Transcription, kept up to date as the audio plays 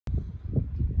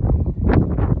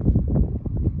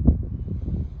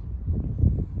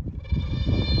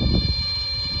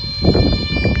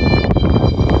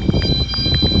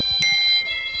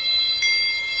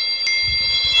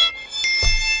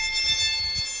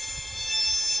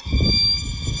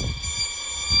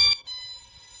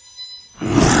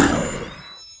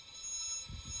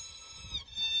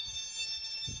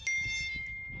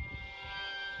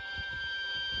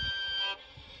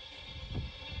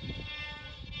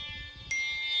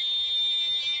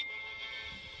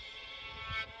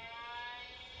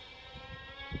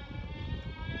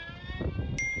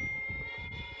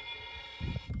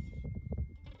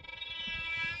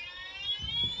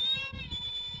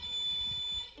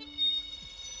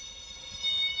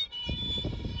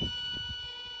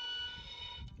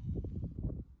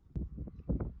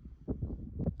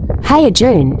Hey,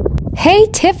 June. Hey,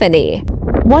 Tiffany.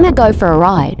 Wanna go for a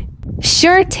ride?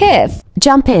 Sure, Tiff.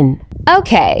 Jump in.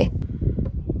 Okay.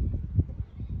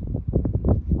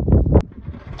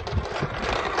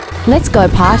 Let's go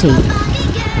party.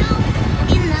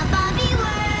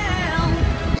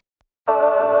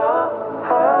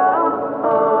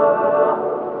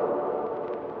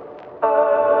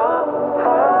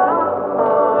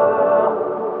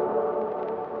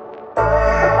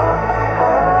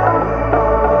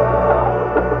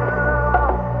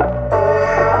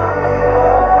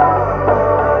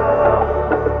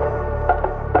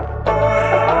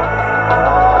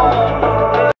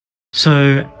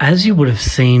 So, as you would have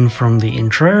seen from the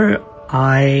intro,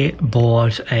 I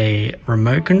bought a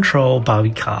remote control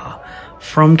Barbie car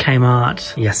from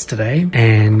Kmart yesterday,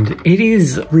 and it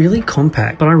is really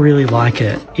compact, but I really like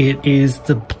it. It is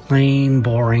the plain,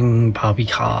 boring Barbie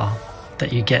car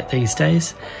that you get these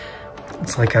days.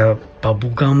 It's like a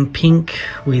bubblegum pink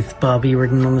with Barbie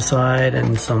written on the side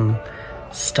and some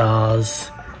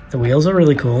stars. The wheels are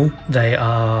really cool. They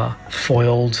are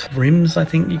foiled rims, I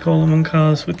think you call them on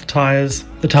cars, with the tires.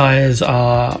 The tires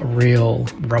are real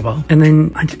rubber. And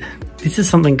then this is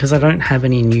something, because I don't have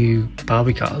any new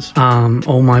Barbie cars.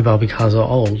 All my Barbie cars are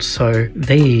old, so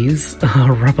these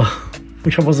are rubber,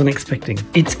 which I wasn't expecting.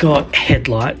 It's got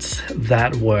headlights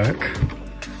that work.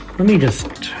 Let me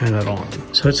just turn it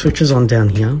on. So it switches on down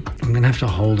here. I'm gonna have to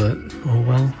hold it. Oh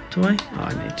well, do I? Oh,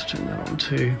 I need to turn that on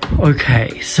too.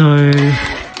 Okay, so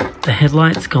the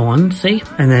headlights go on, see?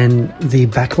 And then the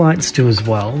backlights do as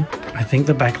well. I think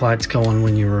the backlights go on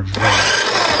when you reverse.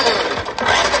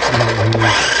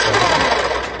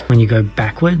 When you go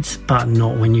backwards, but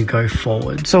not when you go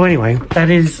forward. So anyway, that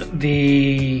is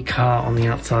the car on the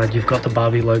outside. You've got the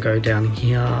Barbie logo down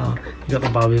here. You've got the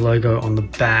Barbie logo on the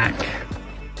back.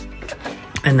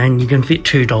 And then you can fit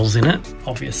 2 dolls in it,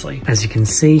 obviously. As you can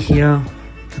see here,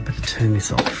 I better turn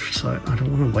this off so I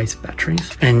don't want to waste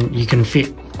batteries. And you can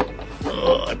fit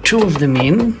 2 of them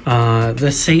in.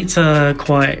 The seats are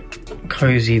quite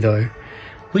cozy though,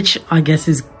 which I guess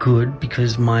is good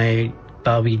because my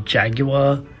Barbie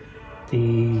Jaguar,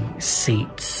 the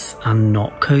seats are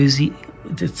not cozy.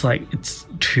 It's like, it's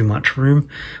too much room,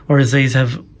 whereas these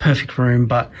have perfect room,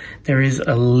 but there is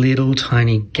a little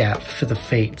tiny gap for the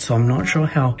feet, so I'm not sure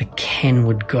how a Ken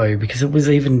would go, because it was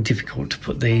even difficult to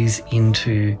put these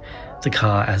into the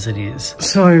car as it is.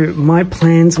 So my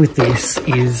plans with this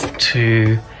is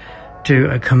to do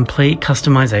a complete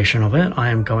customization of it. I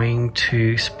am going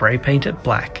to spray paint it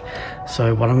black.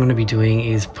 So what I'm going to be doing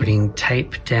is putting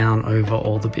tape down over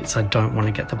all the bits I don't want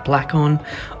to get the black on.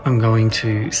 I'm going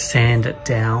to sand it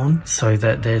down so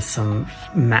that there's some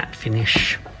matte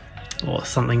finish or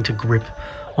something to grip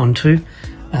onto.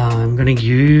 I'm going to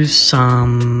use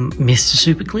some Mr.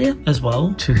 Super Clear as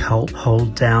well to help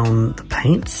hold down the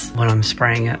paints when I'm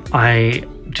spraying it. I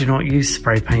do not use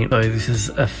spray paint, so this is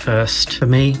a first for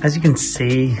me. As you can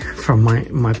see from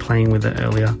my playing with it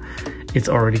earlier, it's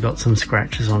already got some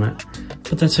scratches on it,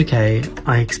 but that's okay.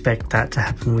 I expect that to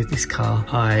happen with this car.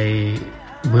 I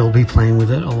will be playing with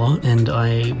it a lot and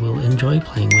I will enjoy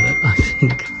playing with it, I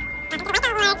think.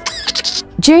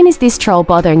 June, is this troll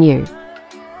bothering you?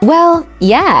 Well,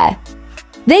 yeah.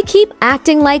 They keep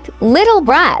acting like little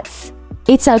brats.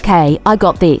 It's okay, I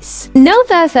got this. No,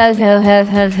 don't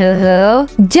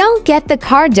get the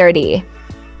car dirty.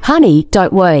 Honey,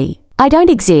 don't worry. I don't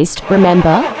exist,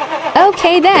 remember?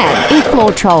 Okay then. Eat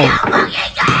more troll.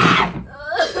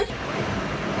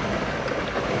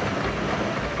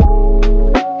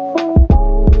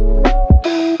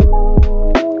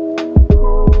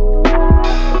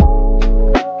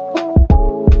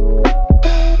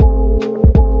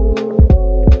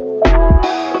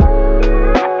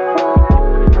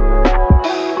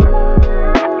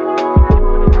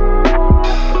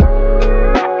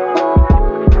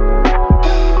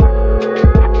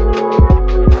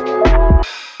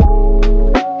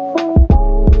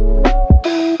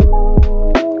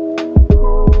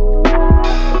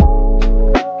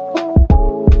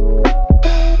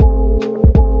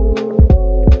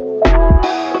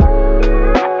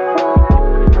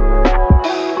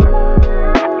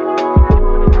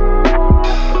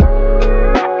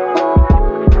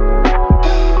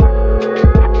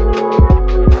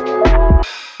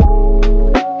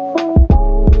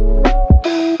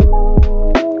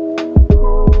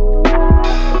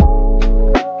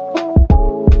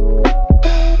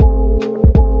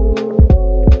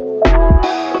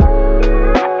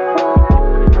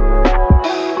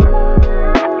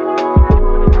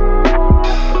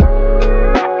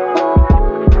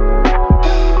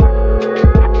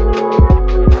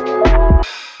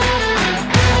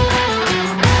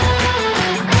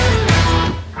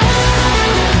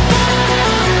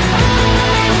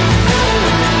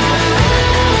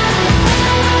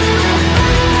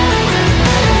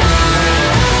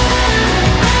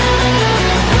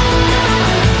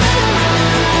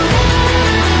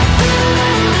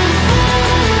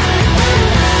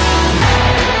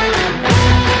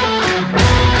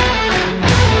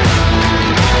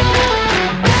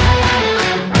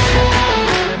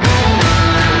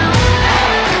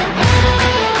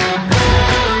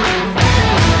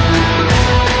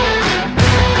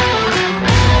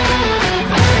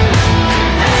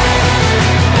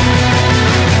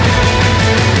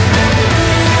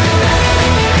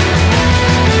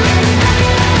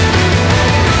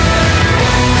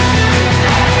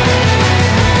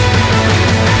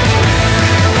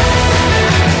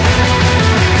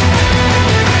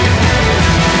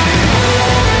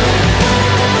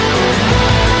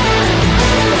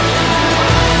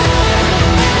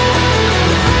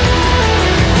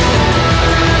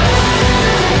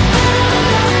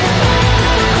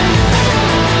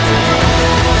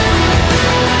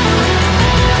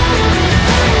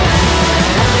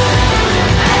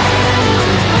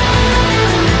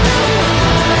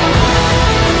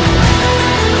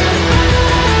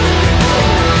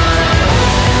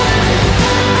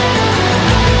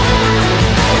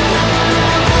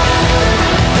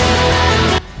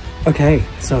 Okay,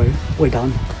 so we're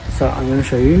done. So I'm going to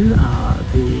show you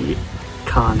the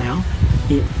car now.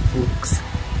 It looks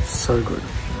so good.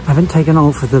 I haven't taken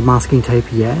off the masking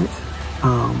tape yet,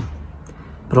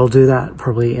 but I'll do that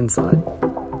probably inside,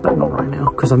 but not right now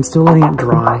because I'm still letting it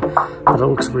dry, but it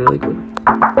looks really good.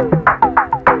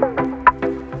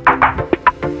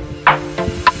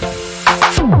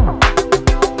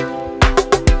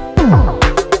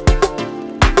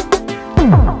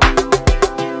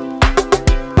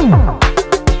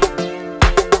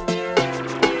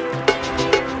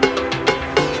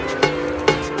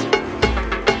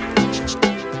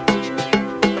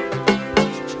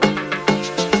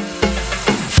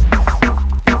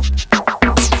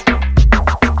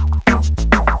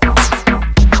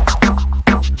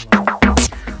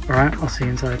 Alright, I'll see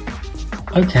you inside.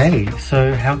 Okay,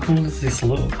 so how cool does this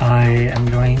look? I am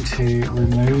going to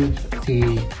remove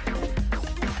the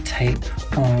tape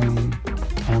on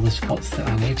all the spots that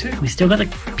I need to. We still got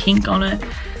the pink on it.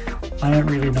 I don't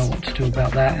really know what to do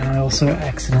about that, and I also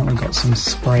accidentally got some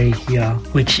spray here,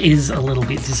 which is a little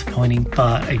bit disappointing,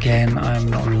 but again, I'm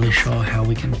not really sure how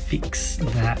we can fix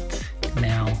that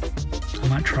now. I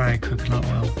might try coconut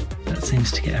oil. That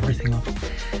seems to get everything off.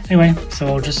 Anyway, so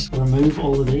I'll just remove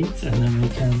all of these and then we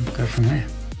can go from there.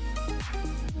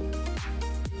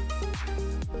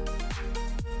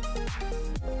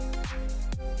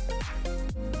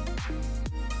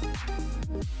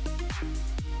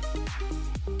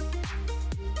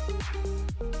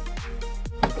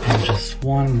 And just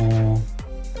one more.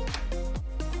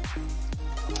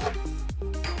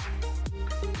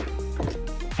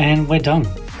 And we're done.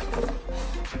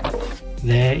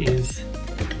 There is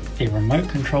a remote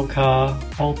control car,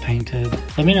 all painted.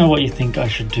 Let me know what you think I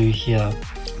should do here.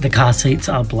 The car seats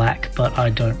are black, but I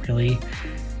don't really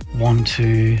want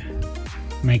to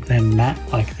make them matte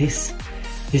like this.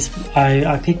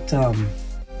 I picked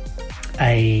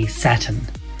a satin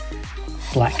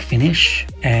black finish,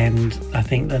 and I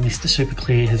think that Mr. Super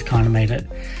Clear has kind of made it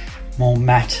more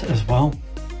matte as well.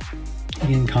 You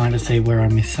can kind of see where I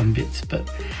missed some bits, but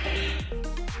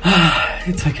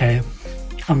it's okay.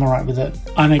 I'm alright with it.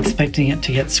 I'm expecting it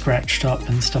to get scratched up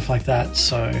and stuff like that,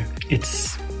 so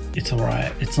it's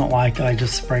alright. It's not like I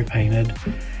just spray painted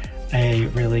a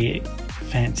really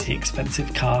fancy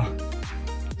expensive car.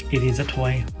 It is a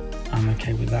toy. I'm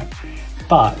okay with that.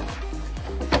 But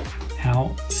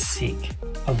how sick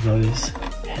are those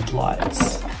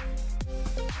headlights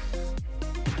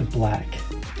with the black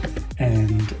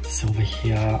and silver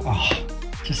here? Oh,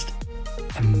 just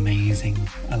amazing.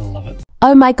 I love it.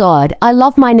 Oh my god, I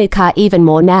love my new car even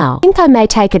more now. I think I may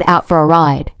take it out for a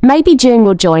ride. Maybe June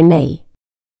will join me.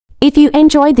 If you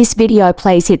enjoyed this video,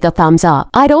 please hit the thumbs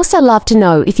up. I'd also love to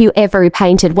know if you ever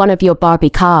repainted one of your Barbie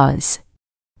cars.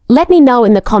 Let me know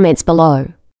in the comments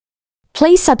below.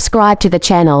 Please subscribe to the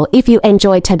channel if you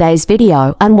enjoyed today's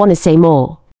video and want to see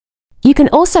more. You can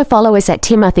also follow us at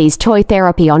Timothy's Toy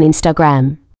Therapy on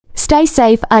Instagram. Stay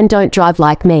safe and don't drive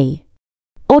like me.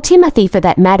 Or Timothy for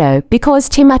that matter, because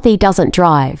Timothy doesn't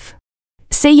drive.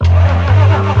 See you.